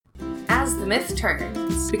As the Myth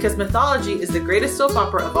Turns. Because mythology is the greatest soap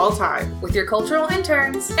opera of all time. With your cultural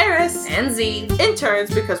interns, Eris and Z.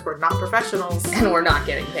 Interns because we're not professionals. And we're not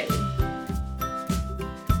getting paid.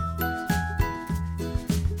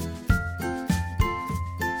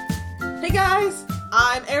 Hey guys,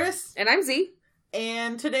 I'm Eris. And I'm Z.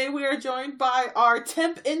 And today we are joined by our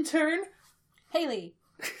temp intern, Haley.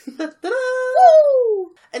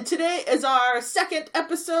 Woo! And today is our second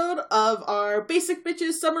episode of our Basic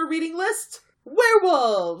Bitches Summer Reading List,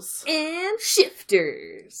 Werewolves! And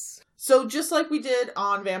Shifters. So just like we did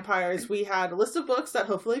on vampires, we had a list of books that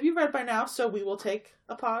hopefully you've read by now, so we will take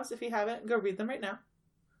a pause if you haven't and go read them right now.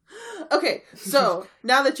 Okay, so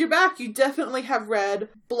now that you're back, you definitely have read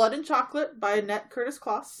Blood and Chocolate by Annette Curtis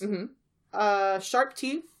Kloss, Sharp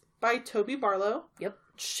Teeth by Toby Barlow, Yep.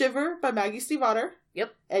 Shiver by Maggie Stiefvater,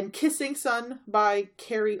 Yep. and Kissing Sun by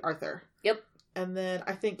Carrie Arthur. Yep. And then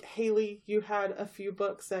I think, Haley, you had a few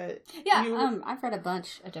books that I've read a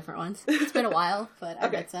bunch of different ones. It's been a while, but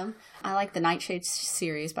I've read some. I like the Nightshade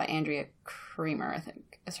series by Andrea Creamer, I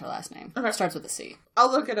think is her last name. Okay. Starts with a C.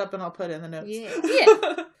 I'll look it up and I'll put it in the notes. Yeah.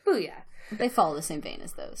 Yeah. Booyah. They follow the same vein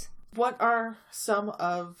as those. What are some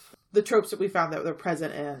of the tropes that we found that they're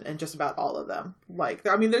present in just about all of them? Like,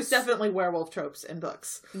 I mean, there's definitely werewolf tropes in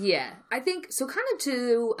books. Yeah. I think, so kind of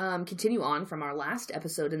to continue on from our last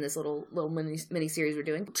episode in this little mini series we're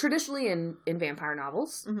doing, traditionally in vampire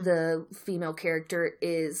novels, the female character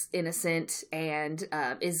is innocent and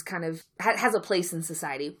is kind of, has a place in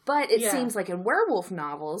society. But it seems like in werewolf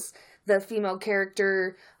novels, the female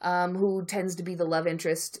character who tends to be the love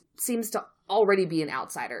interest seems to already be an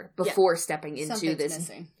outsider before stepping into Something's this.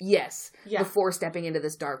 Missing. Yes. Yeah. Before stepping into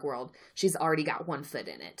this dark world, she's already got one foot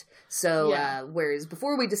in it. So, whereas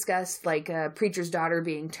before we discussed, like, Preacher's Daughter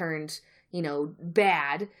being turned,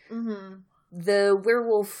 bad, the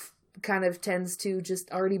werewolf kind of tends to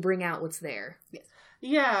just already bring out what's there. Yes.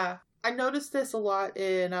 Yeah. I noticed this a lot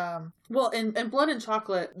in in Blood and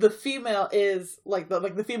Chocolate, the female is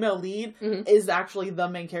the female lead is actually the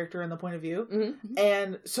main character in the point of view.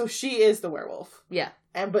 And so she is the werewolf. Yeah.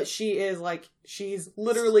 But she is she's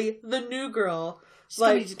literally the new girl. She's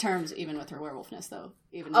coming to terms even with her werewolfness, though.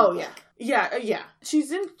 Even Yeah.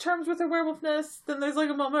 She's in terms with her werewolfness. Then there's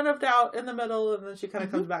a moment of doubt in the middle, and then she kind of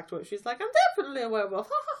comes back to it. She's like, I'm definitely a werewolf.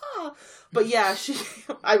 Ha ha ha. But yeah,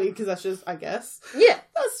 because that's just, I guess. Yeah.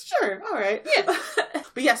 That's sure. All right. Yeah.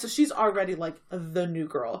 But yeah, so she's already the new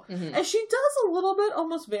girl. And she does a little bit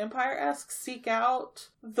almost vampire-esque seek out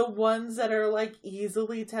the ones that are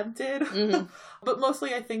easily tempted. But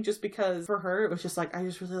mostly I think just because for her, it was just I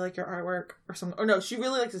just really like your artwork or something. Or no, she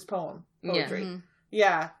really likes his poetry.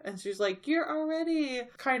 Yeah, and she's like, you're already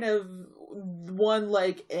kind of one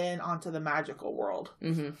leg in onto the magical world. I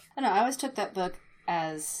know, I always took that book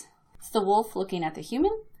as it's the wolf looking at the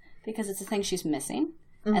human, because it's the thing she's missing.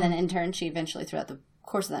 And then in turn, she eventually, throughout the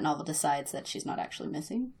course of that novel, decides that she's not actually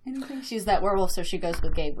missing anything. She's that werewolf, so she goes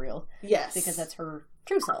with Gabriel. Yes. Because that's her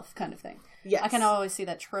true self, kind of thing. Yes. I can always see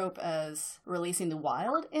that trope as releasing the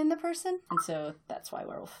wild in the person, and so that's why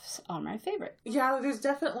werewolves are my favorite. Yeah, there's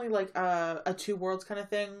definitely a two worlds kind of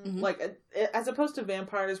thing. As opposed to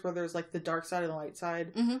vampires where there's the dark side and the light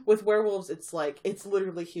side. With werewolves, it's it's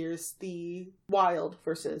literally here's the wild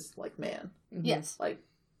versus man. Yes.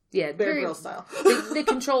 Yeah, Bear Grylls style. the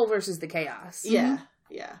control versus the chaos. Yeah.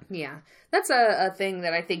 Yeah. That's a thing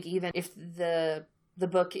that I think even if the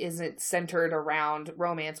book isn't centered around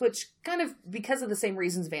romance, which kind of, because of the same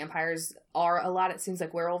reasons vampires are a lot, it seems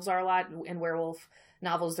like werewolves are a lot. In werewolf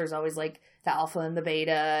novels, there's always the alpha and the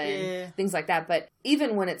beta and things like that. But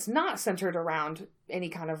even when it's not centered around any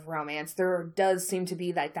kind of romance, there does seem to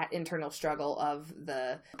be that internal struggle of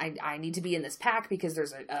I need to be in this pack because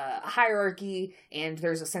there's a hierarchy and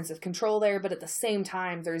there's a sense of control there. But at the same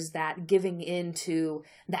time, there's that giving into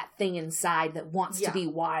that thing inside that wants to be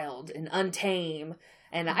wild and untame.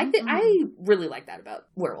 And I really like that about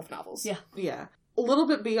werewolf novels. Yeah. Yeah. A little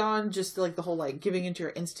bit beyond just the whole giving into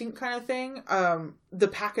your instinct kind of thing. The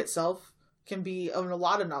pack itself can be, in a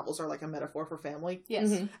lot of novels, are a metaphor for family.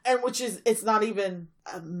 Yes. And it's not even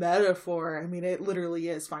a metaphor. I mean, it literally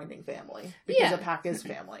is finding family. Because a pack is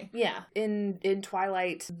family. Yeah. In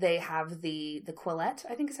Twilight, they have the Quillette,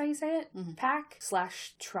 I think is how you say it,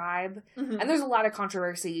 pack/tribe. And there's a lot of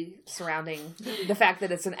controversy surrounding the fact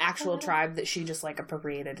that it's an actual tribe that she just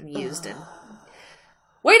appropriated and used. And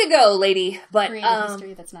way to go, lady! But creative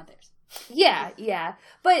history that's not theirs. Yeah.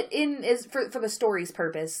 But for the story's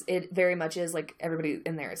purpose, it very much is everybody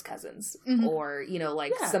in there is cousins, or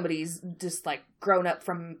somebody's just grown up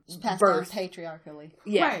from passed birth down patriarchally.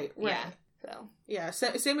 Yeah, right. Yeah. So yeah,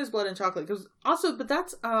 same as Blood and Chocolate. Because also, but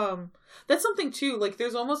that's something too. Like,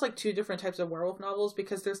 there's almost like two different types of werewolf novels,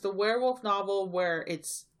 because there's the werewolf novel where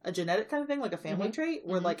it's a genetic kind of thing, like a family trait,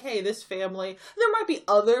 where like, hey, this family, there might be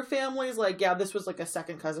other families, like, yeah, this was like a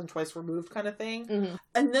second cousin twice removed kind of thing.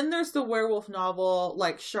 And then there's the werewolf novel,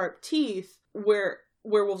 like Sharp Teeth, where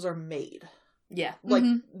werewolves are made. Yeah. Like,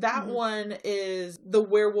 that one is the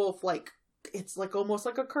werewolf, like, it's like almost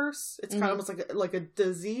like a curse. It's kind of almost like a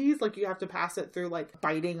disease. Like, you have to pass it through like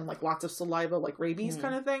biting and like lots of saliva, like rabies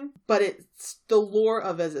kind of thing. But it's the lore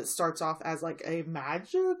of it starts off as like a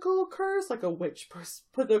magical curse, like a witch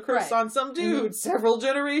put the curse on some dude several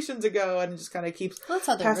generations ago, and it just kind of keeps that's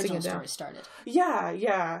how the passing original it down. story started.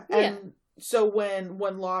 Yeah. And so when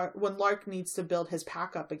Lark needs to build his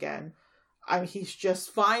pack up again, I mean, he just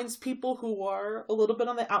finds people who are a little bit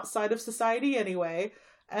on the outside of society anyway.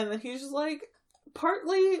 And then he's just like,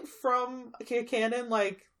 partly from canon,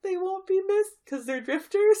 like, they won't be missed because they're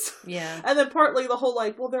drifters. Yeah. And then partly the whole,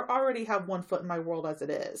 like, well, they already have one foot in my world as it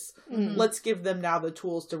is. Let's give them now the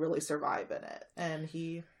tools to really survive in it. And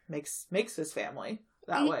he makes his family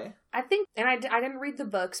that way. I think, and I didn't read the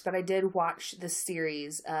books, but I did watch the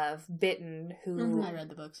series of Bitten, who... I read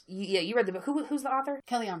the books. Yeah, you read the book. Who's the author?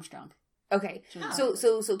 Kelly Armstrong. Okay.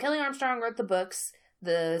 So Kelly Armstrong wrote the books.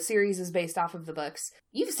 The series is based off of the books.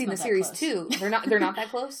 You've seen the series too. They're not that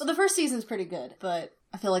close. Well, the first season's pretty good, but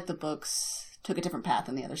I feel like the books took a different path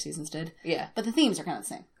than the other seasons did. Yeah, but the themes are kind of the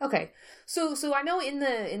same. Okay, so I know in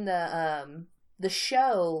the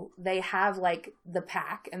show they have like the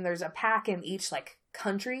pack, and there's a pack in each like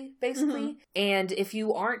country basically. And if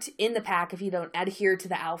you aren't in the pack, if you don't adhere to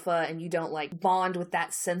the alpha and you don't like bond with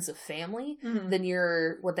that sense of family, then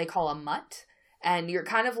you're what they call a mutt, and you're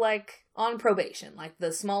kind of like on probation, like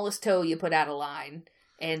the smallest toe you put out of line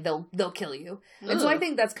and they'll kill you. And so I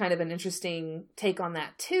think that's kind of an interesting take on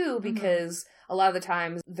that too, because a lot of the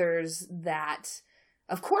times there's that,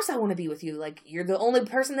 of course I want to be with you, like you're the only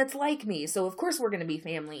person that's like me, so of course we're going to be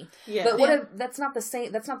family. But that's not the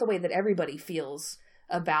same, that's not the way that everybody feels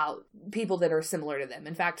about people that are similar to them.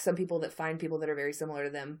 In fact, some people that find people that are very similar to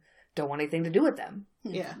them don't want anything to do with them.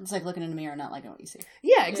 Yeah. It's like looking in a mirror and not liking what you see.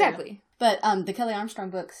 Yeah, exactly. Yeah. But the Kelly Armstrong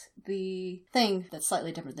books, the thing that's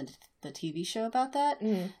slightly different than the TV show about that,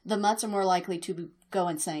 the mutts are more likely to go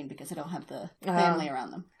insane because they don't have the family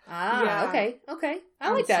around them. Okay.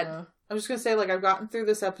 I like that. I'm just going to say, like, I've gotten through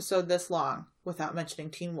this episode this long without mentioning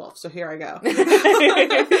Teen Wolf, so here I go. Okay,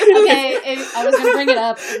 I was going to bring it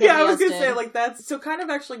up. Yeah, I was going to say, like, that's... So kind of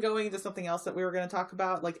actually going into something else that we were going to talk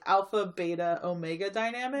about, like, alpha, beta, omega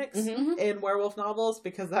dynamics in werewolf novels,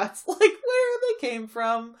 because that's, like, where they came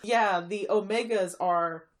from. Yeah, the omegas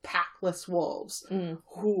are packless wolves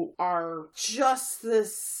who are just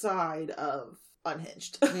this side of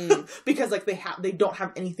unhinged because like they don't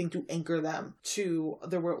have anything to anchor them to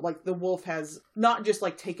the world. Like the wolf has not just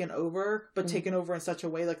like taken over, but taken over in such a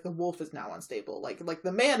way like the wolf is now unstable. Like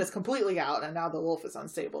the man is completely out and now the wolf is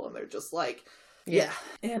unstable, and they're just like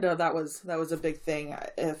And that was a big thing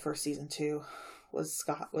for season 2. Was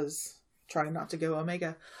Scott was trying not to go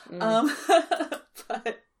omega.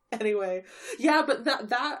 But anyway, but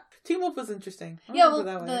that Teen Wolf was interesting.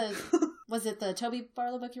 Was it the Toby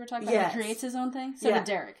Barlow book you were talking about? Yes. He creates his own thing? So did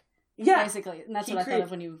Derek. Yeah. Basically. And that's what I thought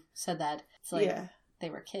of when you said that. It's like they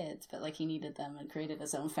were kids, but like he needed them and created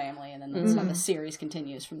his own family, and then that's how the series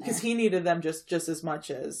continues from there. Because he needed them just as much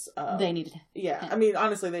as they needed him. Yeah. I mean,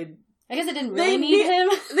 honestly, I guess it didn't really need him.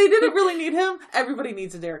 They didn't really need him. Everybody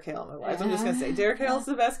needs a Derek Hale in their lives. I'm just going to say, Derek Hale's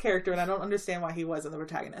the best character, and I don't understand why he wasn't the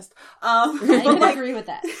protagonist. I can agree with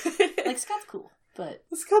that. Like, Scott's cool, but...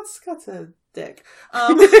 Scott's a dick.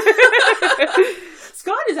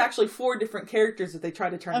 Scott is actually 4 different characters that they tried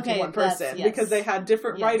to turn into one person, because they had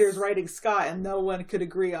different writers writing Scott, and no one could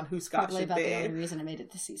agree on who Scott Probably should be. Probably about the only reason I made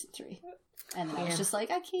it to season 3. And then I was just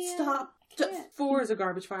like, I can't. Stop. 4 is a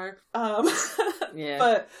garbage fire. But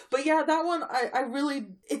yeah, that one I really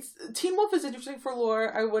Teen Wolf is interesting for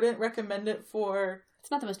lore. I wouldn't recommend it for it's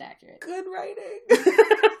not the most accurate. Good writing.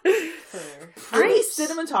 Pretty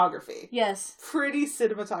cinematography. Yes. Pretty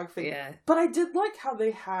cinematography. Yeah. But I did like how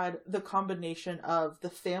they had the combination of the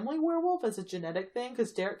family werewolf as a genetic thing,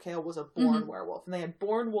 because Derek Hale was a born werewolf, and they had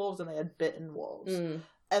born wolves and they had bitten wolves.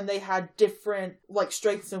 And they had different, like,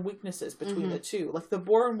 strengths and weaknesses between the two. Like, the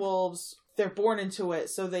born wolves, they're born into it,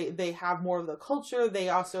 so they have more of the culture. They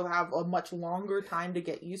also have a much longer time to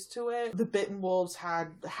get used to it. The bitten wolves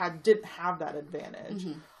didn't have that advantage.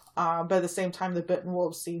 But at the same time, the bitten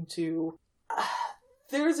wolves seem to...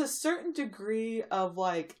 there's a certain degree of,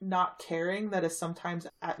 like, not caring that is sometimes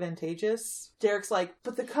advantageous. Derek's like,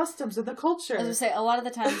 but the customs and the culture... I was going to say, a lot of the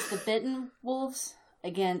times, the bitten wolves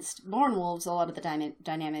against Born Wolves, a lot of the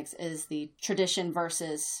dynamics is the tradition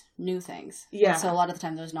versus new things. Yeah. And so a lot of the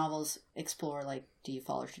time those novels explore, like, do you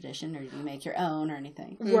follow tradition or do you make your own or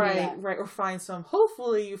anything? Right. Or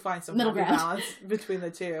hopefully you find some middle ground balance between the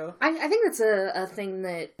two. I think that's a thing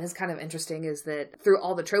that is kind of interesting, is that through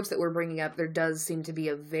all the tropes that we're bringing up, there does seem to be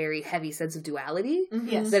a very heavy sense of duality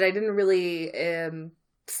Yes. that I didn't really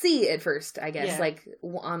see at first, I guess. Yeah. Like,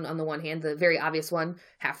 on the one hand, the very obvious one,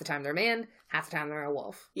 half the time they're man, half the time they're a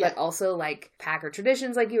wolf. Yeah. But also, like, pack or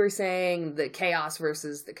traditions, like you were saying, the chaos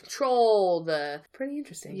versus the control, pretty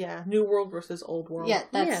interesting. Yeah, New World versus Old World. Yeah,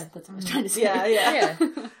 that's what I was trying to say. Yeah.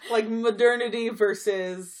 Like modernity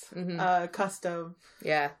versus custom.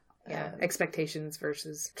 Yeah. Expectations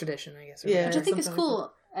versus tradition, I guess. Yeah. Which I think is something like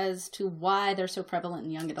cool as to why they're so prevalent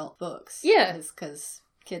in young adult books. Yeah. Is because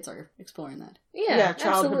kids are exploring that. Yeah,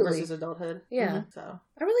 childhood absolutely. versus adulthood. Yeah. So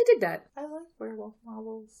I really dig that. I like werewolf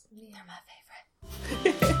novels. They're my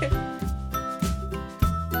favorite.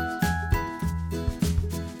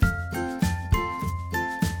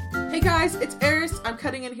 Hey guys, it's Eris. I'm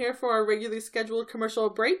cutting in here for our regularly scheduled commercial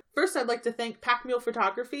break. First, I'd like to thank Pack Mule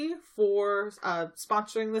Photography for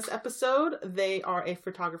sponsoring this episode. They are a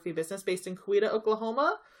photography business based in Coweta,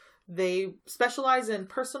 Oklahoma. They specialize in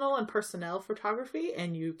personal and personnel photography,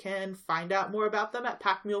 and you can find out more about them at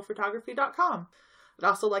packmulephotography.com. I'd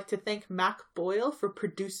also like to thank Mac Boyle for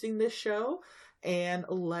producing this show and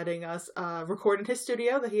letting us record in his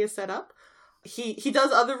studio that he has set up. He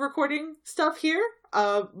does other recording stuff here,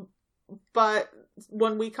 but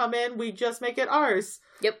when we come in, we just make it ours.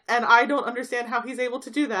 Yep. And I don't understand how he's able to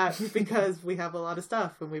do that because we have a lot of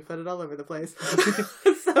stuff and we put it all over the place.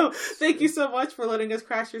 So thank you so much for letting us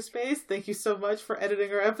crash your space. Thank you so much for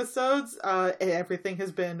editing our episodes. Everything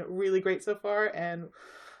has been really great so far, and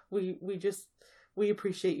we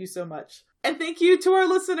appreciate you so much. And thank you to our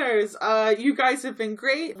listeners. You guys have been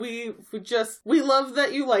great. We love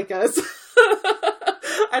that you like us.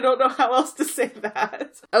 I don't know how else to say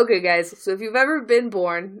that. Okay, guys, so if you've ever been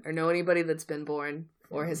born, or know anybody that's been born,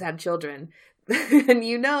 or has had children, then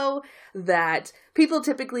you know that people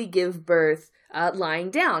typically give birth lying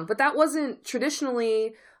down, but that wasn't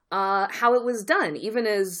traditionally how it was done. Even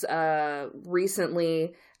as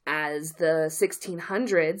recently as the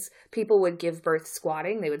 1600s, people would give birth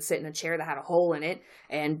squatting. They would sit in a chair that had a hole in it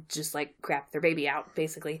and just, like, crap their baby out,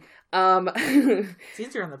 basically. It's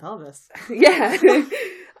easier on the pelvis. Yeah.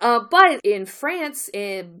 But in France,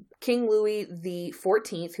 King Louis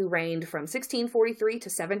XIV, who reigned from 1643 to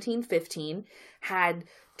 1715, had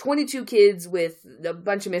 22 kids with a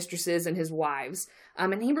bunch of mistresses and his wives.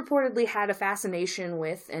 And he reportedly had a fascination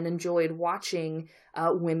with and enjoyed watching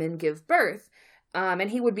women give birth. And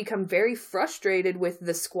he would become very frustrated with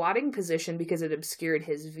the squatting position because it obscured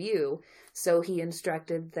his view. So he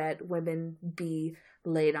instructed that women be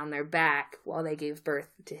laid on their back while they gave birth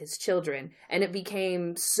to his children. And it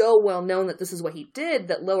became so well known that this is what he did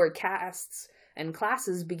that lower castes and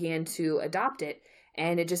classes began to adopt it.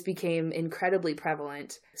 And it just became incredibly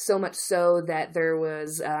prevalent. So much so that there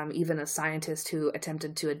was even a scientist who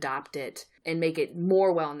attempted to adopt it and make it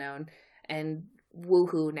more well known. And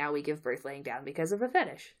woohoo, now we give birth laying down because of a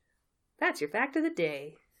fetish. That's your fact of the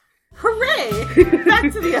day. Hooray!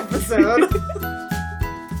 Back to the episode.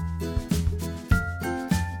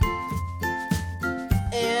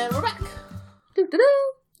 And we're back.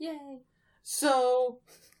 Doo-doo-doo. Yay. So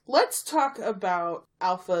let's talk about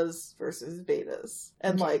alphas versus betas.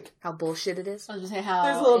 And like How bullshit it is. I was going to say how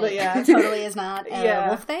There's a little bit, yeah. it totally is not a Yeah.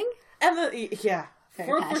 wolf thing. and Very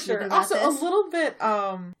for passionate sure. about Also this. a little bit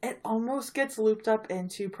it almost gets looped up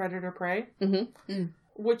into predator prey,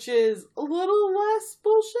 which is a little less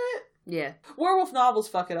bullshit. Yeah. Werewolf novels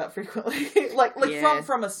fuck it up frequently. like Yeah.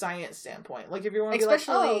 from a science standpoint. Like if you want to be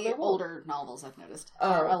Especially like, oh, they're wolf. older novels, I've noticed,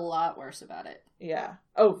 are a lot worse about it. Yeah.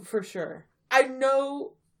 Oh, for sure. I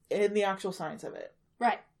know in the actual science of it,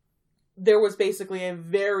 Right. there was basically a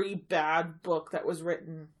very bad book that was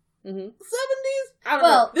written 70s? I don't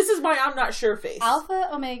know. This is my I'm not sure face. Alpha,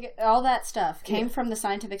 Omega, all that stuff came from the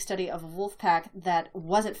scientific study of a wolf pack that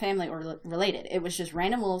wasn't family or related. It was just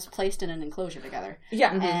random wolves placed in an enclosure together.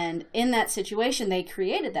 Yeah. And in that situation, they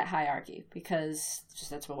created that hierarchy because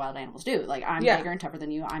just that's what wild animals do. Like, I'm bigger and tougher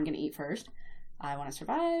than you. I'm going to eat first. I want to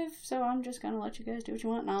survive, so I'm just going to let you guys do what you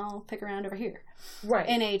want, and I'll pick around over here. Right.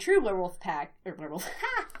 In a true werewolf pack, or werewolf,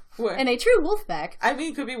 What? in a true wolf pack, I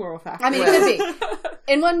mean, it could be werewolf pack. I mean, it could be.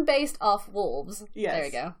 In one based off wolves. Yes. There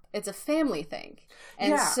you go. It's a family thing.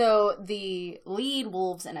 And Yeah. so the lead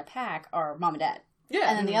wolves in a pack are mom and dad. Yeah.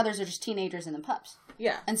 And then the others are just teenagers and then pups.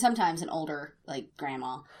 Yeah. And sometimes an older, like,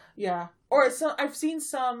 grandma. Yeah. Or I've seen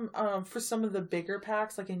some, for some of the bigger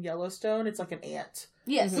packs, like in Yellowstone, it's like an aunt.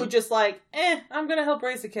 Yes. Who just like, I'm gonna help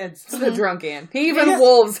raise the kids. The drunk aunt. Even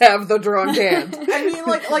wolves have the drunk aunt. I mean,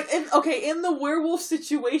 in the werewolf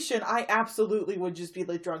situation, I absolutely would just be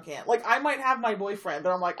the drunk aunt. Like, I might have my boyfriend,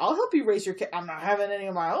 but I'm like, I'll help you raise your kid. I'm not having any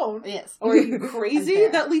of my own. Yes. Or are you crazy?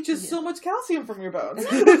 That leaches so much calcium from your bones.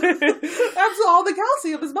 That's all the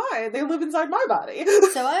calcium is mine. They live inside my body.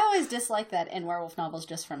 So I always dislike that in werewolf novels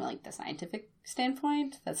just from, like, the scientific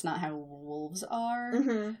standpoint. That's not how wolves are.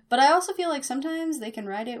 Mm-hmm. But I also feel like sometimes they can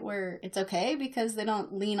write it where it's okay because they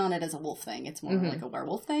don't lean on it as a wolf thing. It's more like a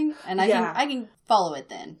werewolf thing. And I can follow it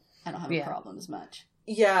then. I don't have a problem as much.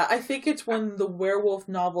 Yeah, I think it's when the werewolf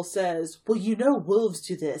novel says, well, wolves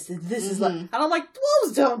do this, and this is like, and I'm like,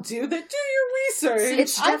 wolves don't do that, do your research.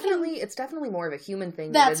 It's definitely more of a human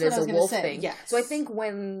thing than it is a wolf thing. Yes. So I think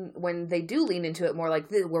when they do lean into it more like,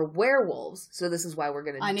 we're werewolves, so this is why we're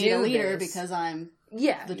going to do this. I need a leader because I'm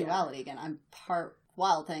the duality again. I'm part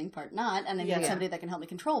wild thing, part not, and I need somebody that can help me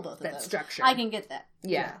control both of those. Structure. I can get that.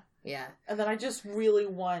 Yeah. And then I just really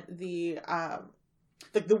want the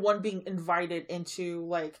one being invited into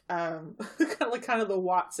kind of the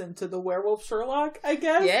Watson to the werewolf Sherlock, I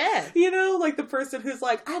guess. Yeah. You know, like the person who's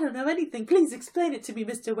like, I don't know anything. Please explain it to me,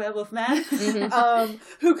 Mr. Werewolf Man.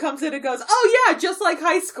 Who comes in and goes, oh yeah, just like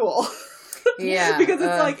high school. Yeah. Because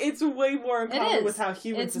it's way more in common with how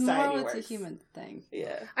human society works. It's more with the human thing.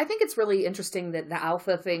 Yeah. I think it's really interesting that the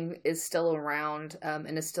alpha thing is still around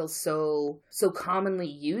and is still so commonly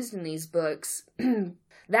used in these books.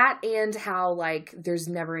 That and how, like, there's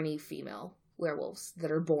never any female werewolves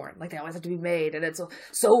that are born. Like, they always have to be made, and it's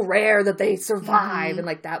so rare that they survive, and,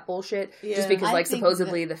 like, that bullshit. Yeah. Just because,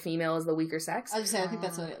 supposedly the female is the weaker sex. I was saying, I think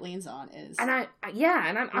that's what it leans on, is... And I'm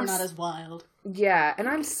not as wild. Yeah, and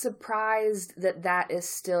I'm surprised that is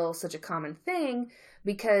still such a common thing,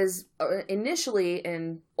 because initially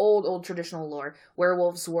in old traditional lore,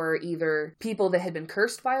 werewolves were either people that had been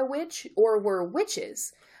cursed by a witch or were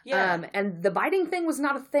witches. Yeah. And the biting thing was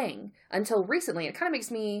not a thing until recently. It kind of makes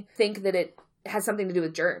me think that it has something to do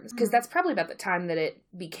with germs, because that's probably about the time that it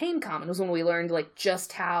became common, was when we learned, like,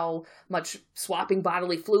 just how much swapping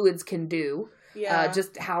bodily fluids can do. Yeah.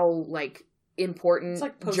 Just how, like, important it's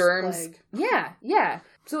like germs. Yeah.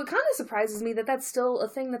 So it kind of surprises me that that's still a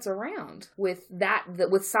thing that's around, with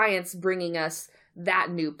with science bringing us that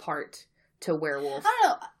new part to werewolf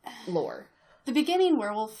lore. The beginning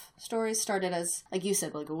werewolf stories started as, like you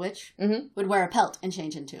said, like a witch would wear a pelt and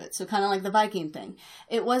change into it. So kind of like the Viking thing.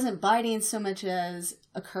 It wasn't biting so much as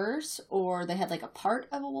a curse, or they had like a part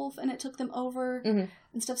of a wolf and it took them over and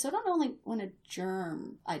stuff. So I don't know, like, when a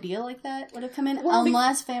germ idea like that would have come in,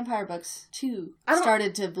 unless vampire books too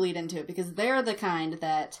started to bleed into it, because they're the kind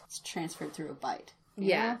that's transferred through a bite.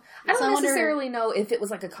 Yeah. I don't necessarily know if it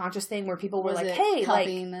was like a conscious thing where people were like, hey, like...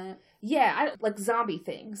 that? Yeah, like zombie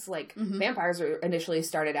things. Like, vampires initially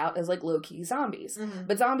started out as, like, low-key zombies.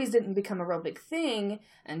 But zombies didn't become a real big thing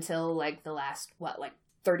until, like, the last,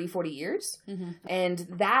 30, 40 years? And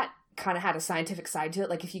that kind of had a scientific side to it.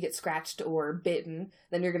 Like, if you get scratched or bitten,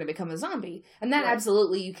 then you're going to become a zombie. And that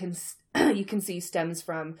absolutely you can see stems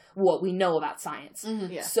from what we know about science.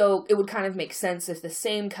 Yeah. So it would kind of make sense if the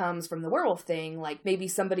same comes from the werewolf thing. Like, maybe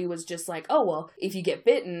somebody was just like, oh, well, if you get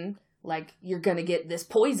bitten... like, you're gonna get this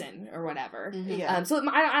poison or whatever. Yeah. So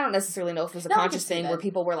I don't necessarily know if it was a conscious thing where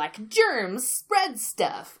people were like, germs spread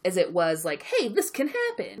stuff, as it was like, hey, this can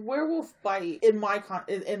happen. Werewolf bite, in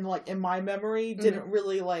my memory, didn't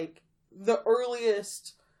really, like, the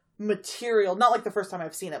earliest material, not like the first time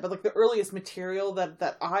I've seen it, but like the earliest material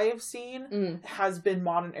that I have seen has been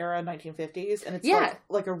modern era 1950s, and it's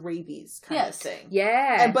like a rabies kind of thing.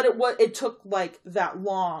 Yeah. But it took like that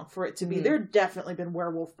long for it to be. There had definitely been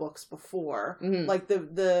werewolf books before, like the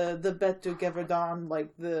Bête du Gévaudan,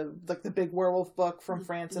 like the big werewolf book from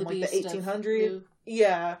France in like the 1800s.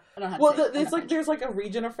 Yeah. There's like a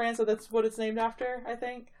region of France that's what it's named after, I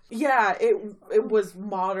think. Yeah, it was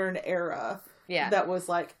modern era. Yeah. That was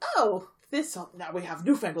like, oh, now we have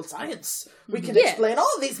newfangled science. We can explain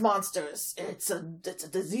all these monsters. It's a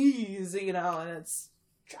disease, you know, and it's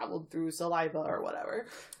traveled through saliva or whatever.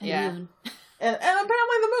 Yeah. And apparently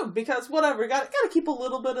the moon, because whatever, got to keep a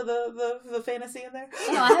little bit of the fantasy in there.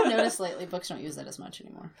 I have noticed lately books don't use that as much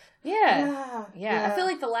anymore. Yeah. I feel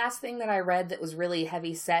like the last thing that I read that was really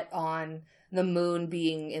heavy set on the moon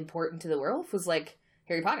being important to the werewolf was like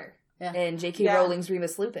Harry Potter and J.K. Rowling's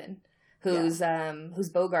Remus Lupin. Whose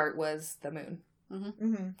Bogart was the moon.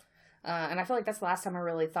 And I feel like that's the last time I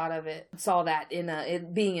really thought of it, saw that in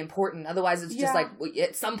it being important. Otherwise, it's just like,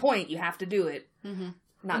 at some point, you have to do it.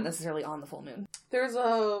 Not necessarily on the full moon. There's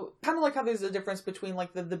a, kind of like how there's a difference between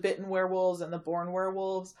like the bitten werewolves and the born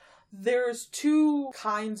werewolves. there's two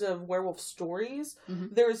kinds of werewolf stories. Mm-hmm.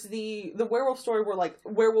 There's the werewolf story where, like,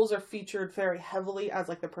 werewolves are featured very heavily as,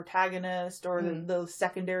 like, the protagonist or the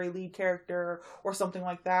secondary lead character or something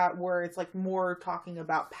like that, where it's, like, more talking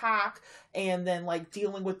about pack and then, like,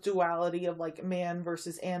 dealing with duality of, like, man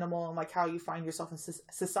versus animal and, like, how you find yourself in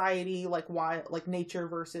society, like, why, like, nature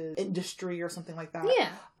versus industry or something like that.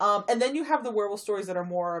 Yeah. And then you have the werewolf stories that are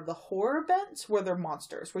more of the horror bent, where they're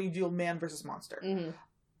monsters, where you deal man versus monster. Mm-hmm.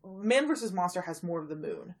 Man versus monster has more of the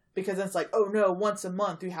moon, because it's like, oh no, once a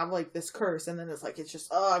month we have like this curse, and then it's like, it's just,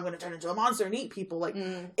 oh, I'm gonna turn into a monster and eat people. Like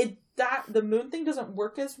the moon thing doesn't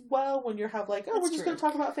work as well when you have like, oh, That's we're just true. gonna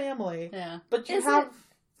talk about family. Yeah. But you have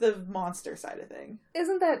the monster side of thing.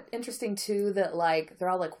 Isn't that interesting too, that like they're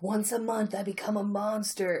all like, once a month I become a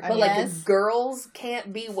monster, but Yes. like girls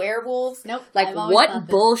can't be werewolves? Nope. Like, I've always what thought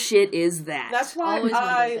this. bullshit is that? That's why Always wondered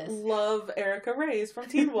I this. love Erica Reyes from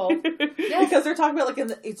Teen Wolf. Because they're talking about,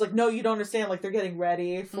 like, it's like, no, you don't understand, like, they're getting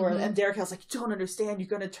ready for, and Derek Hill's like, you don't understand, you're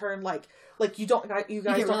gonna turn, like you guys get don't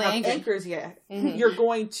really have angry. anchors yet. Mhm. You're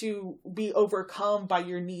going to be overcome by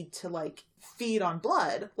your need to, like, feed on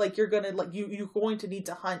blood. Like, you're gonna, like, you're going to need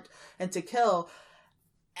to hunt and to kill.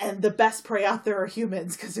 And the best prey out there are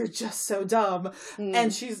humans, because they're just so dumb.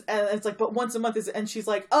 And it's like, but once a month and she's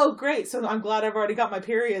like, oh great, so I'm glad I've already got my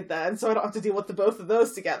period then, so I don't have to deal with both of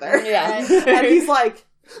those together. Yeah. And he's like,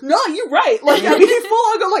 no, you're right. Like, I mean, he full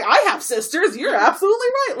on go like, I have sisters. You're absolutely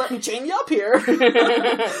right. Let me chain you up here. Do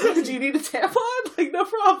you need a tampon? Like, no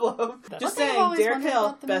problem. Just One thing I've saying, always Derek wondered Hill,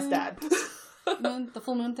 about the best moon- dad. The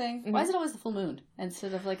full moon thing. Why is it always the full moon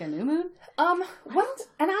instead of like a new moon? Well,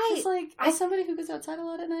 and Just like, as somebody who goes outside a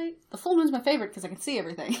lot at night, the full moon's my favorite because I can see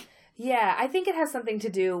everything. yeah, I think it has something to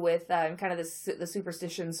do with kind of the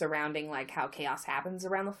superstition surrounding like how chaos happens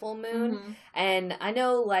around the full moon. And I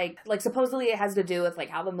know like supposedly it has to do with like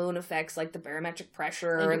how the moon affects like the barometric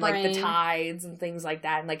pressure And your and like the brain. tides and things like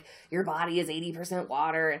that, and like your body is 80%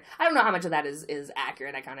 water. And I don't know how much of that is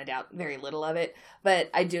accurate. I kind of doubt very little of it, but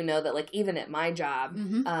I do know that like even at my job,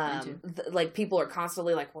 like people are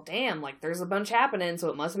constantly like, well, damn, like there's a bunch happening, so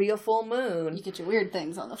it must be a full moon. You get your weird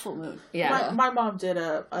things on the full moon. Yeah. My mom did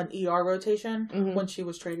an ER rotation when she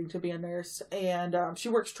was training to be a nurse, and she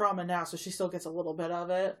works trauma now, so she still gets a little bit of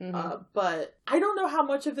it. But I don't know how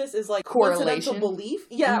much of this is like coincidental belief,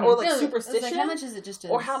 or like superstition, like, how much is it just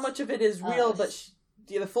or how much of it is real. But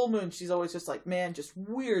the full moon, she's always just like, man, just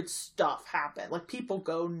weird stuff happen. Like people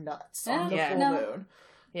go nuts on the full moon.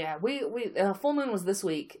 Yeah, we full moon was this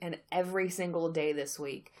week, and every single day this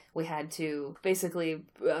week we had to basically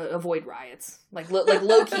avoid riots, like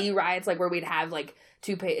low key riots, like where we'd have like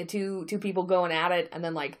two people going at it, and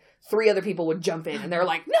then like 3 other people would jump in, and they're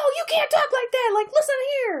like, "No, you can't talk like that! Like, listen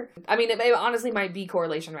here." I mean, it honestly might be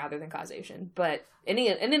correlation rather than causation, but in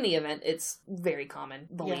any event, it's very common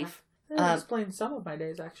belief. That explains some of my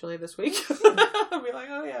days, actually, this week. I'll be like,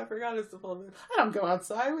 oh yeah, I forgot it's the full moon. I don't go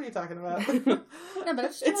outside. What are you talking about? No,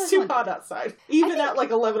 but it's too hot outside. Even at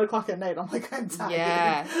like 11 o'clock at night, I'm like, I'm dying.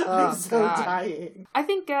 Yeah. I'm so dying. I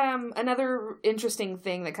think another interesting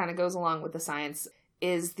thing that kind of goes along with the science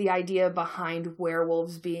is the idea behind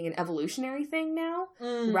werewolves being an evolutionary thing now,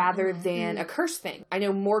 rather than a curse thing. I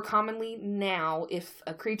know more commonly now, if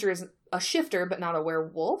a creature is a shifter but not a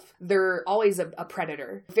werewolf, they're always a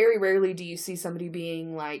predator. Very rarely do you see somebody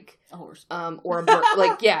being like a horse, or a bird.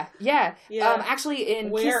 Like yeah. Actually, in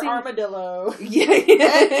Where armadillo?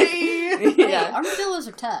 Hey, armadillos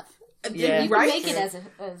are tough. Yeah, you can make it as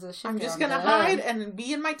a shifter. I'm just gonna hide and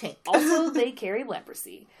be in my tank. Also, they carry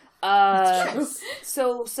leprosy. Yes.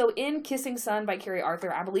 So in Kissing Son by Carrie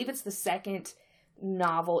Arthur, I believe it's the second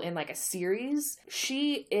novel in like a series.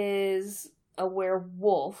 She is a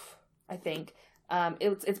werewolf, I think.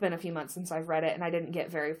 It's been a few months since I've read it, and I didn't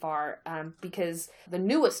get very far because the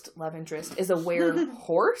newest love interest is a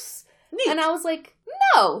werehorse. Neat. And I was like,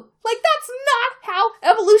 no, like that's not how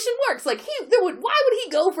evolution works. Like why would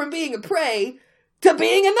he go from being a prey to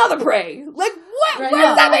being another prey? Like what? Right, Where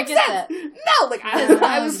does that no, make I get sense? that. No, like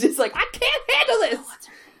I was just like, I can't handle this. What's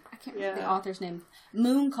her name? I can't remember the author's name.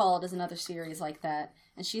 Mooncalled is another series like that,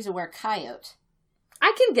 and she's a were-coyote.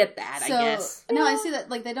 I can get that, So, I guess. No, I see that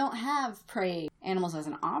like they don't have prey animals as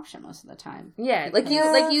an option most of the time. Yeah, like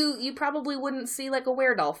you probably wouldn't see like a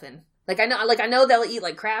were-dolphin. Like I know they'll eat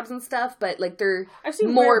like crabs and stuff, but like they're I've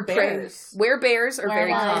seen more bears. Were-bears are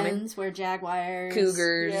very common. Lions, were-jaguars,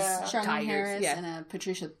 Cougars, Charlene tigers, Harris, yeah. and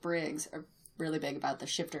Patricia Briggs are really big about the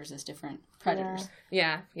shifters as different predators.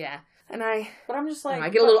 Yeah. And but I'm just like, I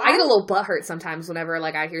get a little butthurt sometimes whenever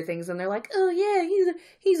like I hear things and they're like, oh yeah,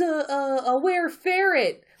 he's a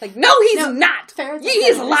were-ferret. Like, no, he's not. Ferrets He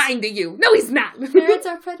is lying to you. No, he's not. Ferrets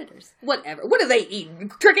are predators. Whatever. What do they eat?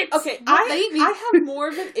 Crickets? Okay, I have more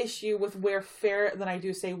of an issue with were-ferret than I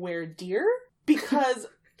do say were-deer because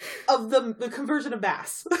of the conversion of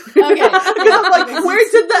mass. Okay. Like,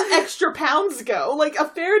 where did the extra pounds go? Like, a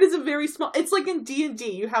ferret is a very small... It's like in D&D.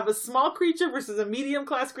 You have a small creature versus a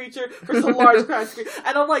medium-class creature versus a large-class creature.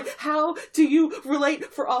 And I'm like, how do you relate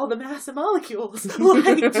for all the mass and molecules?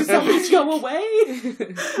 Like, do some of go away?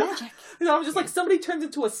 Magic. You know, I'm just like, somebody turns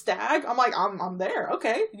into a stag. I'm like, I'm there.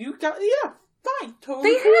 Okay. You got... Yeah, fine.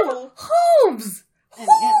 Totally have hooves!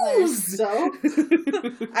 Hooves! So,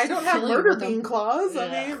 I don't have Killing murder with them. bean claws. Yeah.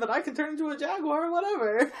 I mean, but I can turn into a jaguar or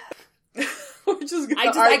whatever. We're just gonna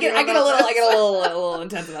I get a little. little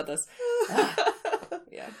intense about this.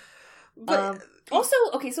 Yeah. But Also,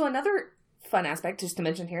 okay, so another fun aspect, just to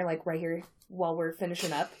mention here, like right here while we're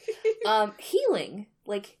finishing up, healing,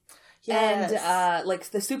 like, yes. and like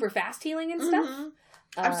the super fast healing and stuff. Mm-hmm.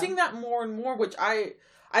 I'm seeing that more and more, which I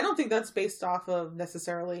don't think that's based off of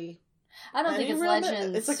necessarily. I don't think it's Realm,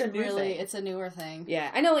 legends. it's like a new thing. It's a newer thing.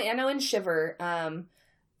 Yeah, I know in Shiver,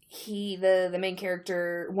 the main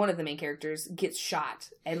character, one of the main characters, gets shot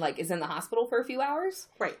and like is in the hospital for a few hours,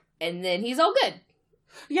 Right? And then he's all good.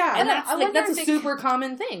 Yeah, And I wonder that's if a super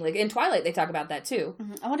common thing. Like in Twilight, they talk about that too.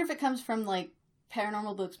 Mm-hmm. I wonder if it comes from like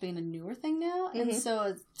paranormal books being a newer thing now, and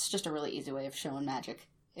so it's just a really easy way of showing magic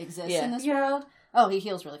exists in this world. Oh, he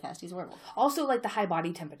heals really fast. He's a werewolf. Also, like the high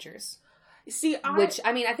body temperatures. See, which,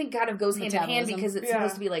 I mean, I think kind of goes hand in hand Metabolism. because it's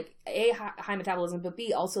supposed to be, like, A, high metabolism, but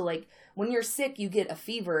B, also, like, when you're sick, you get a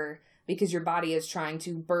fever because your body is trying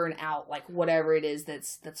to burn out, like, whatever it is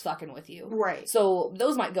that's fucking with you. Right. So,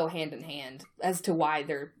 those might go hand in hand as to why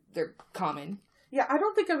they're common. Yeah, I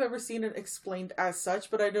don't think I've ever seen it explained as such,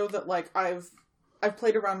 but I know that, like, I've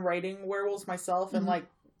played around writing werewolves myself and, like,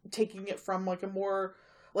 taking it from, like, a more...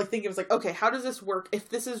 Like, thinking it was like, okay, how does this work? If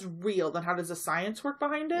this is real, then how does the science work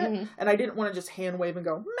behind it? Mm-hmm. And I didn't want to just hand wave and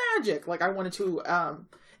go, magic! Like, I wanted to,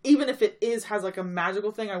 even if it has, like, a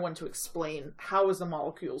magical thing, I wanted to explain how is the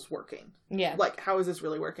molecules working? Yeah. Like, how is this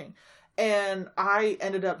really working? And I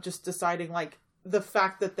ended up just deciding, like, the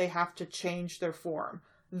fact that they have to change their form,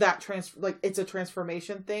 that it's a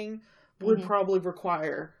transformation thing, would probably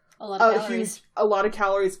require... A lot of calories. A lot of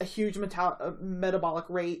calories, a huge metabolic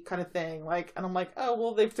rate kind of thing. Like, and I'm like, oh,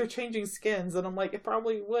 well, if they're changing skins, and I'm like, it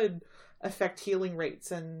probably would affect healing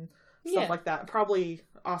rates and stuff like that. Probably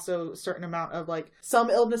also a certain amount of, like,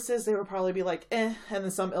 some illnesses they would probably be like, and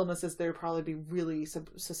then some illnesses they would probably be really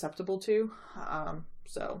susceptible to.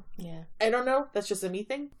 So, yeah. I don't know. That's just a me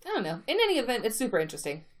thing. I don't know. In any event, it's super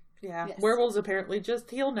interesting. Yeah. Yes. Werewolves apparently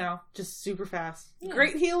just heal now. Just super fast. Yeah.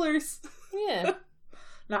 Great healers. Yeah.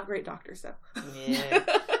 Not great doctors, though. Yeah.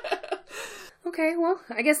 Okay, well,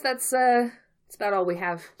 I guess that's about all we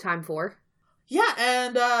have time for. Yeah,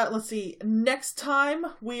 and let's see. Next time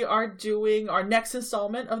we are doing our next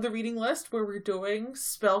installment of the reading list where we're doing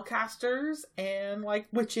spellcasters and, like,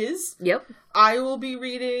 witches. Yep. I will be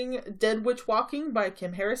reading Dead Witch Walking by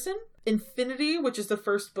Kim Harrison, Infinity, which is the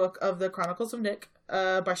first book of the Chronicles of Nick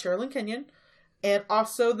by Sherilyn Kenyon, and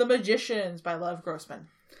also The Magicians by Lev Grossman.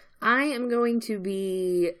 I am going to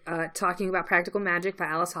be talking about Practical Magic by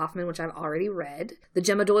Alice Hoffman, which I've already read. The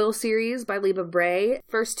Gemma Doyle series by Leba Bray.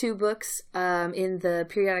 First two books in the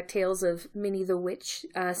Periodic Tales of Minnie the Witch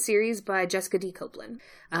series by Jessica D. Copeland.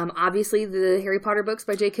 Obviously, the Harry Potter books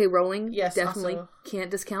by J.K. Rowling. Yes, definitely also.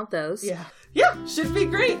 Can't discount those. Yeah. Yeah, should be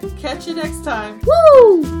great. Catch you next time.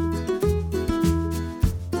 Woo!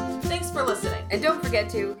 Thanks for listening. And don't forget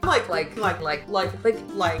to Like.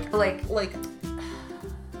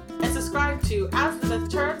 And subscribe to As the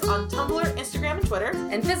Myth Turns on Tumblr, Instagram, and Twitter.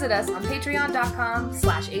 and visit us on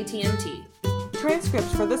patreon.com/ATMT.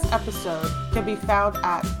 Transcripts for this episode can be found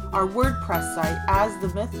at our WordPress site,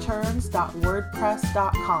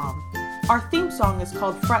 asthemythturns.wordpress.com. Our theme song is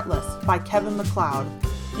called Fretless by Kevin MacLeod.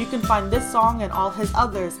 You can find this song and all his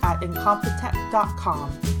others at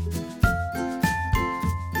incompetech.com.